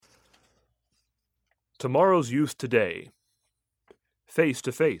Tomorrow's Youth Today. Face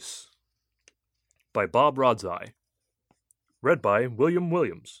to Face by Bob Rodzaj. Read by William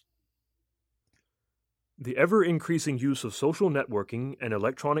Williams. The ever-increasing use of social networking and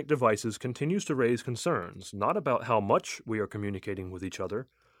electronic devices continues to raise concerns, not about how much we are communicating with each other,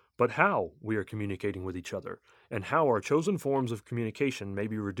 but how we are communicating with each other, and how our chosen forms of communication may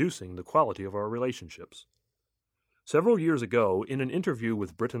be reducing the quality of our relationships. Several years ago, in an interview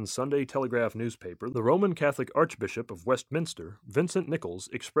with Britain's Sunday Telegraph newspaper, the Roman Catholic Archbishop of Westminster, Vincent Nichols,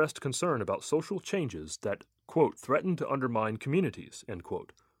 expressed concern about social changes that, quote, threaten to undermine communities, end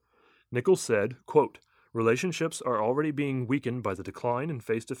quote. Nichols said, quote, relationships are already being weakened by the decline in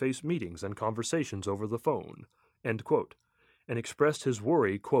face-to-face meetings and conversations over the phone, end quote, and expressed his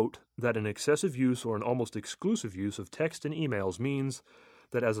worry, quote, that an excessive use or an almost exclusive use of text and emails means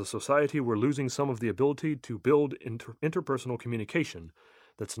that as a society we're losing some of the ability to build interpersonal communication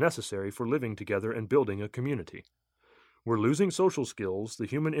that's necessary for living together and building a community. We're losing social skills, the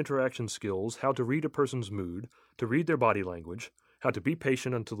human interaction skills, how to read a person's mood, to read their body language, how to be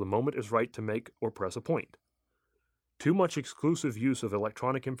patient until the moment is right to make or press a point. Too much exclusive use of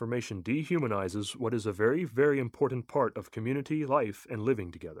electronic information dehumanizes what is a very, very important part of community life and living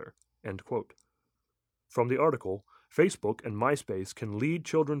together, end quote. From the article, Facebook and MySpace can lead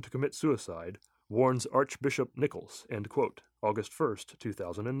children to commit suicide, warns Archbishop Nichols, end quote, August 1st,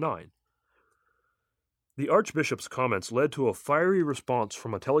 2009. The Archbishop's comments led to a fiery response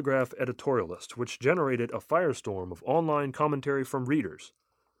from a Telegraph editorialist, which generated a firestorm of online commentary from readers.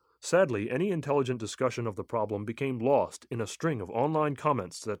 Sadly, any intelligent discussion of the problem became lost in a string of online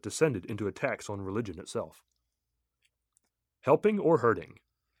comments that descended into attacks on religion itself. Helping or hurting?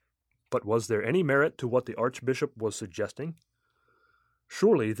 But was there any merit to what the Archbishop was suggesting?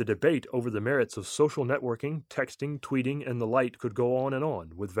 Surely the debate over the merits of social networking, texting, tweeting, and the like could go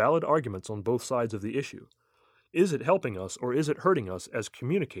on, with valid arguments on both sides of the issue. Is it helping us or is it hurting us as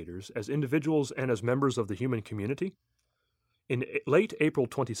communicators, as individuals, and as members of the human community? In late April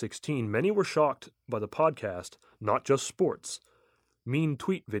 2016, many were shocked by the podcast Not Just Sports, mean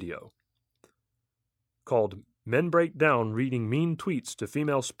tweet video, called Men Break Down Reading Mean Tweets to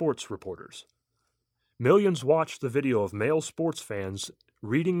Female Sports Reporters. Millions watched the video of male sports fans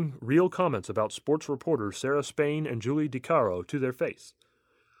reading real comments about sports reporters Sarah Spain and Julie DiCaro to their face.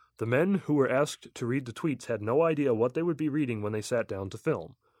 The men who were asked to read the tweets had no idea what they would be reading when they sat down to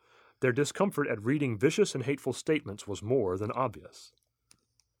film. Their discomfort at reading vicious and hateful statements was more than obvious.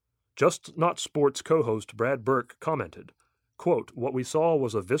 Just Not Sports co-host Brad Burke commented, quote, what we saw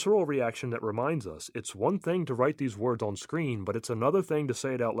was a visceral reaction that reminds us it's one thing to write these words on screen, but it's another thing to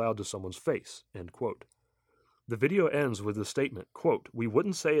say it out loud to someone's face, end quote. The video ends with the statement, quote, we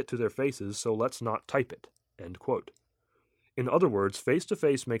wouldn't say it to their faces, so let's not type it, end quote. In other words,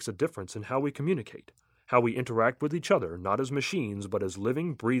 face-to-face makes a difference in how we communicate, how we interact with each other, not as machines, but as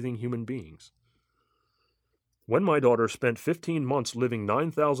living, breathing human beings. When my daughter spent 15 months living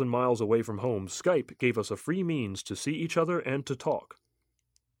 9,000 miles away from home, Skype gave us a free means to see each other and to talk.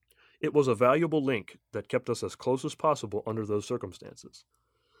 It was a valuable link that kept us as close as possible under those circumstances.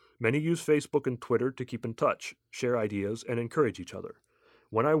 Many use Facebook and Twitter to keep in touch, share ideas, and encourage each other.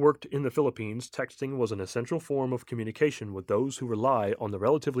 When I worked in the Philippines, texting was an essential form of communication with those who rely on the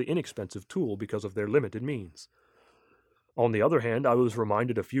relatively inexpensive tool because of their limited means. On the other hand, I was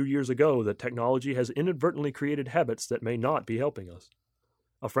reminded a few years ago that technology has inadvertently created habits that may not be helping us.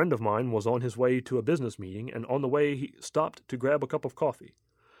 A friend of mine was on his way to a business meeting, and on the way he stopped to grab a cup of coffee.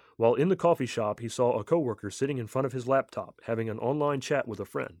 While in the coffee shop, he saw a coworker sitting in front of his laptop, having an online chat with a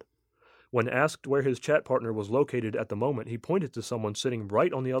friend. When asked where his chat partner was located at the moment, he pointed to someone sitting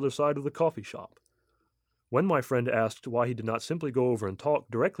right on the other side of the coffee shop. When my friend asked why he did not simply go over and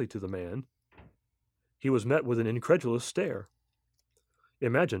talk directly to the man, he was met with an incredulous stare.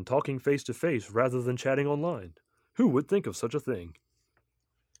 Imagine talking face-to-face rather than chatting online. Who would think of such a thing?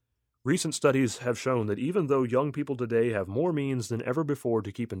 Recent studies have shown that even though young people today have more means than ever before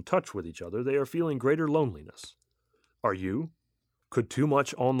to keep in touch with each other, they are feeling greater loneliness. Are you? Could too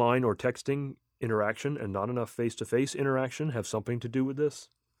much online or texting interaction and not enough face-to-face interaction have something to do with this?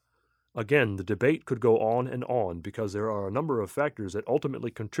 Again, the debate could go on because there are a number of factors that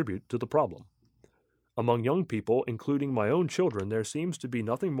ultimately contribute to the problem. Among young people, including my own children, there seems to be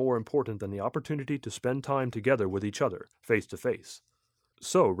nothing more important than the opportunity to spend time together with each other, face-to-face.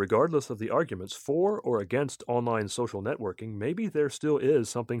 So, regardless of the arguments for or against online social networking, maybe there still is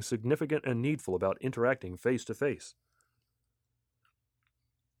something significant and needful about interacting face-to-face.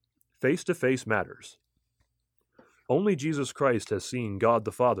 Face-to-face matters. Only Jesus Christ has seen God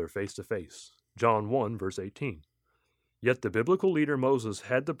the Father face-to-face. John 1, verse 18. Yet the biblical leader Moses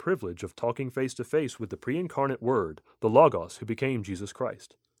had the privilege of talking face to face with the pre-incarnate Word, the Logos, who became Jesus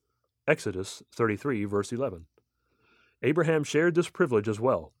Christ. Exodus 33, verse 11. Abraham shared this privilege as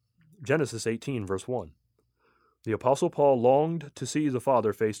well. Genesis 18, verse 1. The Apostle Paul longed to see the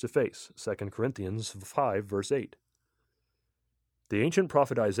Father face to face. 2 Corinthians 5, verse 8. The ancient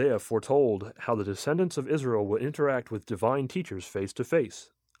prophet Isaiah foretold how the descendants of Israel would interact with divine teachers face to face.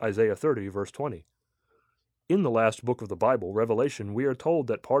 Isaiah 30, verse 20. In the last book of the Bible, Revelation, we are told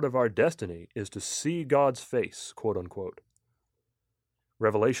that part of our destiny is to see God's face, quote unquote.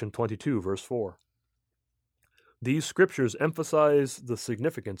 Revelation 22, verse 4. These scriptures emphasize the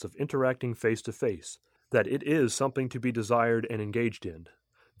significance of interacting face to face, that it is something to be desired and engaged in,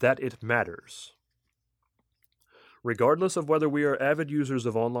 that it matters. Regardless of whether we are avid users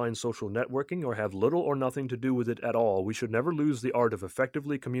of online social networking or have little or nothing to do with it at all, we should never lose the art of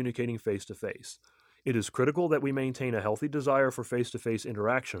effectively communicating face to face. It is critical that we maintain a healthy desire for face-to-face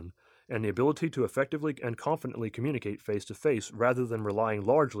interaction and the ability to effectively and confidently communicate face-to-face rather than relying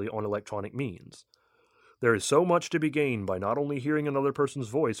largely on electronic means. There is so much to be gained by not only hearing another person's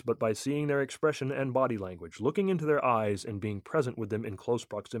voice, but by seeing their expression and body language, looking into their eyes, and being present with them in close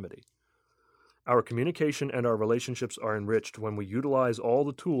proximity. Our communication and our relationships are enriched when we utilize all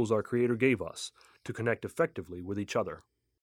the tools our Creator gave us to connect effectively with each other.